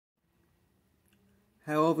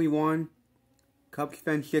Hello everyone,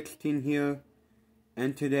 CupSpend16 here,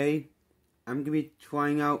 and today I'm going to be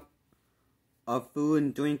trying out a food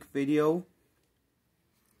and drink video,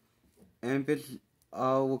 and this is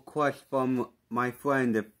a request from my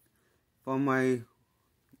friend from my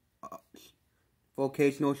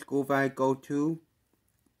vocational school that I go to,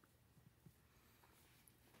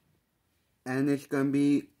 and it's going to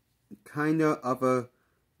be kind of a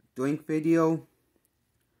drink video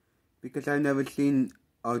because I've never seen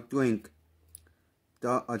a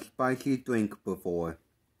spicy drink before.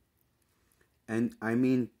 And I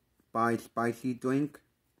mean by spicy drink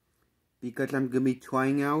because I'm going to be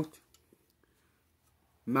trying out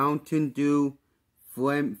Mountain Dew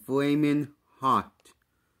Flamin' Hot.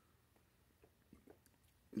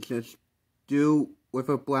 It's a stew with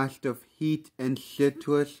a blast of heat and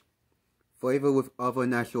citrus flavor with other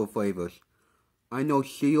natural flavors. I know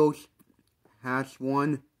Cheetos has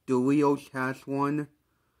one, Doritos has one,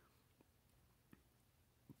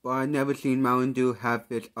 but I've never seen Mountain Dew have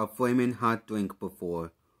a flaming hot drink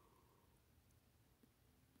before.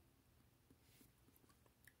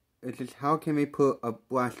 It's just how can we put a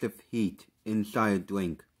blast of heat inside a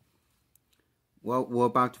drink? Well, we're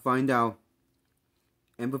about to find out.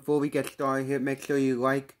 And before we get started here, make sure you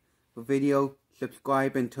like the video,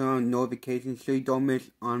 subscribe, and turn on notifications so you don't miss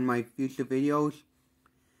on my future videos.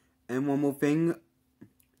 And one more thing,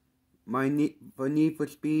 for Need for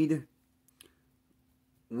Speed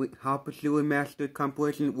How Pursuing Master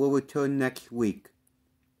compilation will return next week.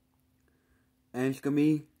 And it's going to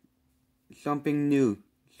be something new,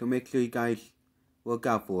 so make sure you guys look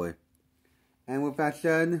out for it. And with that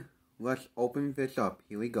said, let's open this up.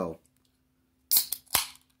 Here we go.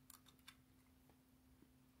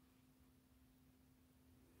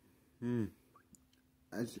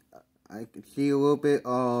 I can see a little bit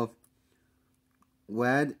of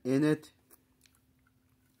red in it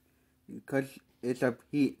because it's a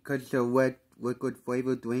red liquid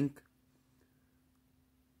flavored drink.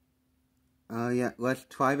 Yeah, let's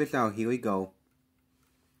try this out. Here we go.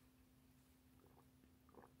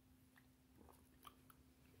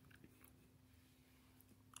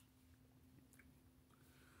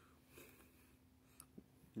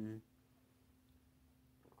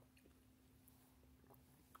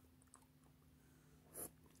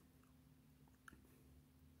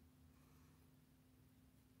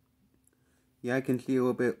 Yeah, I can see a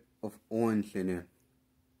little bit of orange in it.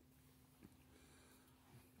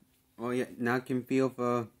 Oh yeah, now I can feel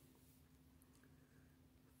for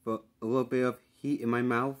a little bit of heat in my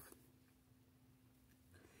mouth.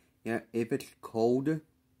 Yeah, if it's cold.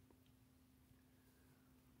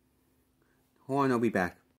 Hold on, I'll be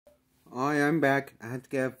back. Alright, I'm back. I have to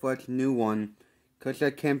get a fresh new one because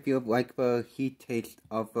I can't feel like the heat taste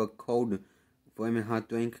of a cold flaming hot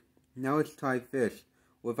drink. Now let's try this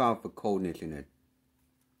without the coldness in it.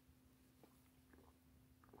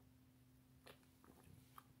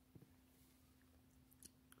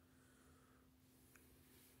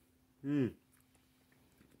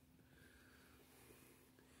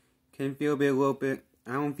 Can feel a little bit.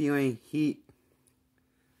 I don't feel any heat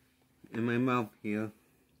in my mouth here.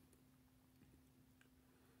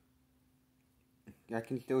 I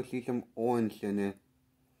can still see some orange in it.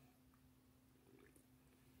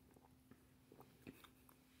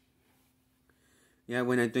 Yeah,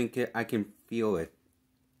 when I drink it, I can feel it.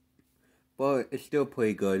 But it's still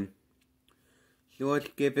pretty good. So let's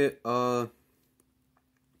give it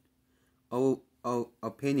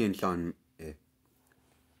opinions on it.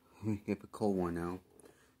 Let me get a cold one now.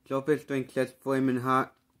 So if this drink says flaming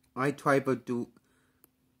hot, I tried the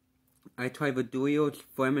Doritos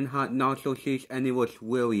flaming hot nacho cheese and it was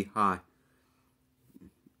really hot.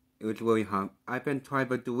 It was really hot. I've been trying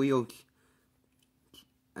the Doritos,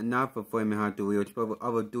 and not the flaming hot Doritos, but the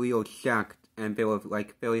other Doritos shacked, and they were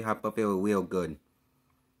like very hot, but they were real good.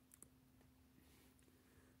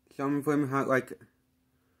 Some flaming hot, like,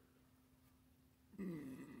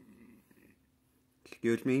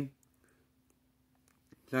 excuse me.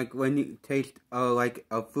 It's like when you taste like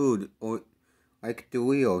a food or like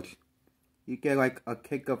Doritos, you get like a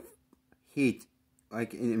kick of heat,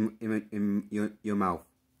 like in your mouth.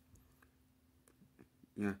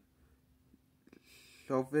 Yeah.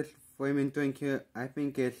 So this flaming drink here, I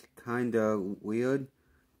think it's kinda weird.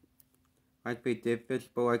 Like they did this,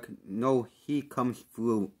 but like no heat comes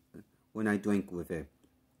through when I drink with it.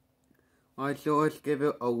 Alright, so let's give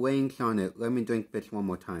it a range on it. Let me drink this one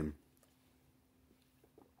more time.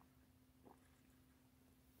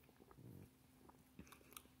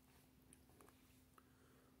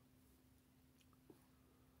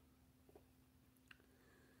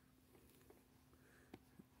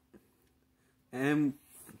 And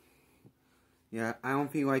yeah, I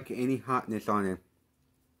don't feel like any hotness on it.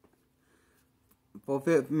 For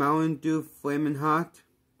the Mountain Dew Flamin' Hot,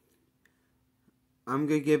 I'm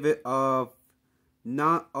gonna give it a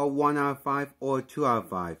not a 1 out of 5 or a 2 out of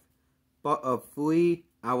 5, but a 3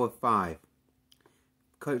 out of 5.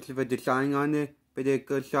 Because of the design on it, they did a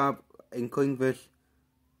good job, including this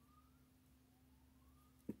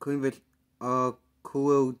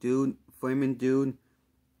cool dude, Flamin' dude.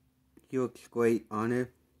 He looks great on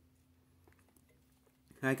it.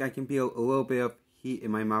 Like I can feel a little bit of heat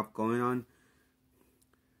in my mouth going on.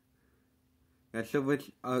 Yeah, so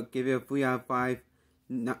let's give it a 3 out of 5.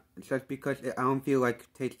 Not just because I don't feel like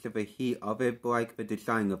it tastes of the heat of it, but like the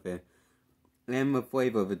design of it. And the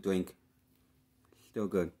flavor of the drink. Still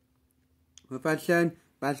good. With that said,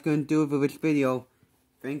 that's going to do it for this video.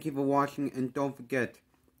 Thank you for watching, and don't forget,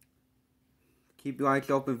 keep your eyes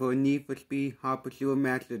open for a Need for Speed Hot Pursuit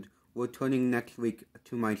Remastered returning next week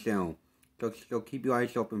to my channel. So keep your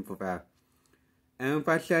eyes open for that. And with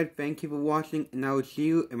that said, thank you for watching, and I will see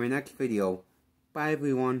you in my next video. Bye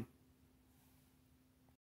everyone.